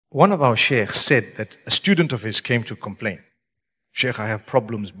One of our sheikhs said that a student of his came to complain. Sheikh, I have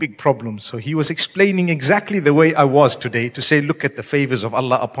problems, big problems. So he was explaining exactly the way I was today to say, look at the favors of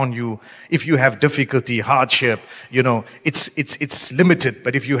Allah upon you. If you have difficulty, hardship, it's limited.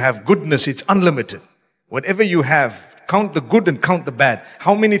 But if you have goodness, it's unlimited. Whatever you have, count the good and count the bad.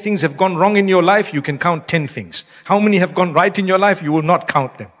 How many things have gone wrong in your life? You can count 10 things. How many have gone right in your life? You will not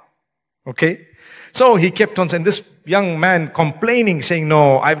count them. Okay? So he kept on saying, this young man complaining, saying,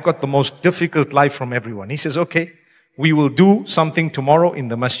 no, I've got the most difficult life from everyone. He says, okay, we will do something tomorrow in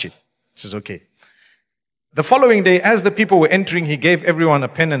the masjid. He says, okay. The following day, as the people were entering, he gave everyone a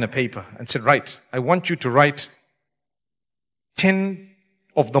pen and a paper and said, right, I want you to write 10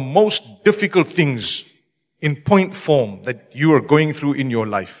 of the most difficult things in point form that you are going through in your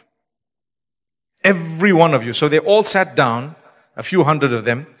life. Every one of you. So they all sat down, a few hundred of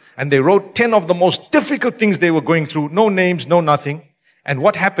them, and they wrote 10 of the most difficult things they were going through. No names, no nothing. And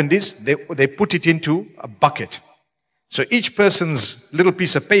what happened is they put it into a bucket. So each person's little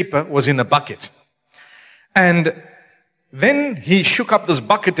piece of paper was in a bucket. And then he shook up this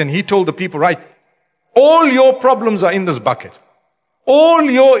bucket and he told the people, right, all your problems are in this bucket. All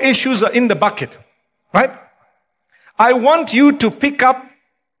your issues are in the bucket. Right? I want you to pick up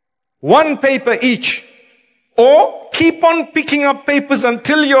one paper each. Or keep on picking up papers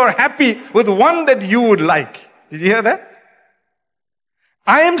until you're happy with one that you would like. Did you hear that?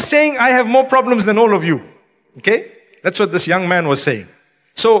 I am saying I have more problems than all of you. Okay? That's what this young man was saying.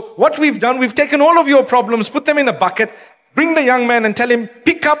 So what we've done, we've taken all of your problems, put them in a bucket, bring the young man and tell him,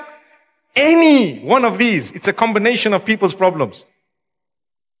 pick up any one of these. It's a combination of people's problems.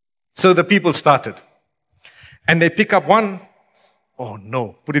 So the people started. And they pick up one. Oh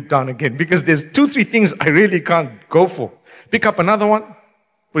no, put it down again. Because there's 2-3 things I really can't go for. Pick up another one,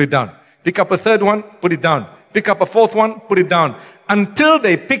 put it down. Pick up a third one, put it down. Pick up a fourth one, put it down. Until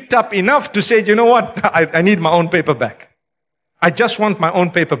they picked up enough to say, you know what, I need my own paper back. I just want my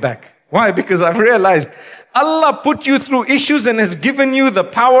own paper back. Why? Because I've realized Allah put you through issues and has given you the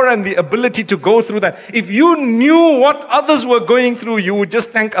power and the ability to go through that. If you knew what others were going through, you would just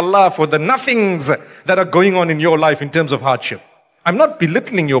thank Allah for the nothings that are going on in your life in terms of hardship. I'm not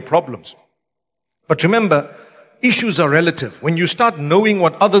belittling your problems. But remember, issues are relative. When you start knowing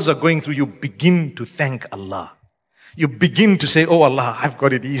what others are going through, you begin to thank Allah. You begin to say, oh Allah, I've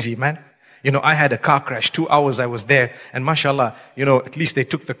got it easy, man. I had a car crash, 2 hours I was there, and mashallah, at least they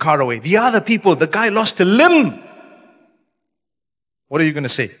took the car away. The other people, the guy lost a limb. What are you going to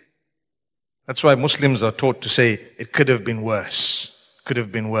say? That's why Muslims are taught to say, it could have been worse. Could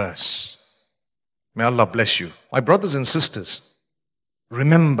have been worse. May Allah bless you. My brothers and sisters,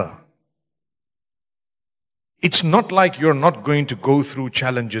 remember, it's not like you're not going to go through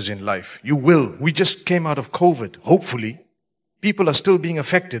challenges in life. You will. We just came out of COVID, hopefully. People are still being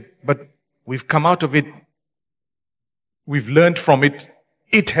affected, but we've come out of it. We've learned from it.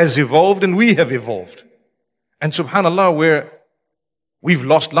 It has evolved and we have evolved. And subhanAllah, we've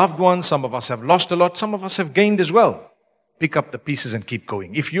lost loved ones. Some of us have lost a lot. Some of us have gained as well. Pick up the pieces and keep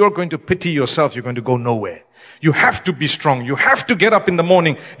going. If you're going to pity yourself, you're going to go nowhere. You have to be strong. You have to get up in the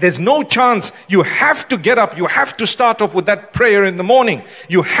morning. There's no chance. You have to get up. You have to start off with that prayer in the morning.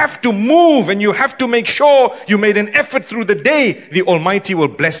 You have to move and you have to make sure you made an effort through the day. The Almighty will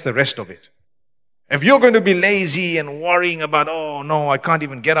bless the rest of it. If you're going to be lazy and worrying about, oh no, I can't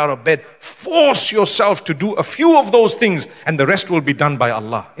even get out of bed, force yourself to do a few of those things and the rest will be done by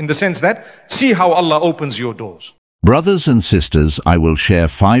Allah. In the sense that, see how Allah opens your doors. Brothers and sisters, I will share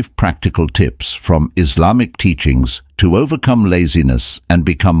 5 practical tips from Islamic teachings to overcome laziness and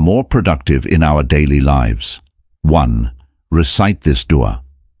become more productive in our daily lives. 1. Recite this dua.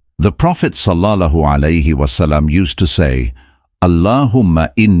 The Prophet ﷺ used to say,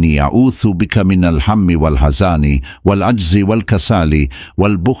 Allahumma inni a'udhu bika min al-hammi wal-hazani wal-ajzi wal-kasali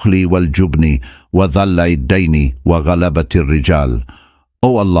wal-bukhli wal-jubni wa dhalla id-dayni wa ghalabati ar-rijal.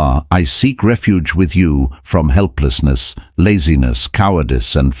 O Allah, I seek refuge with you from helplessness, laziness,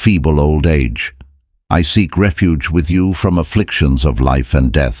 cowardice, and feeble old age. I seek refuge with you from afflictions of life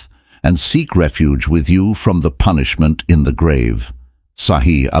and death, and seek refuge with you from the punishment in the grave.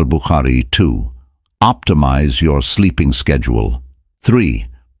 Sahih al-Bukhari 2. Optimize your sleeping schedule. 3.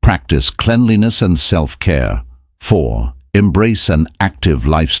 Practice cleanliness and self-care. 4. Embrace an active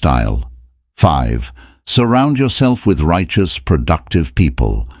lifestyle. 5. Surround yourself with righteous, productive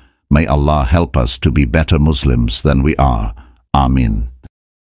people. May Allah help us to be better Muslims than we are. Amin.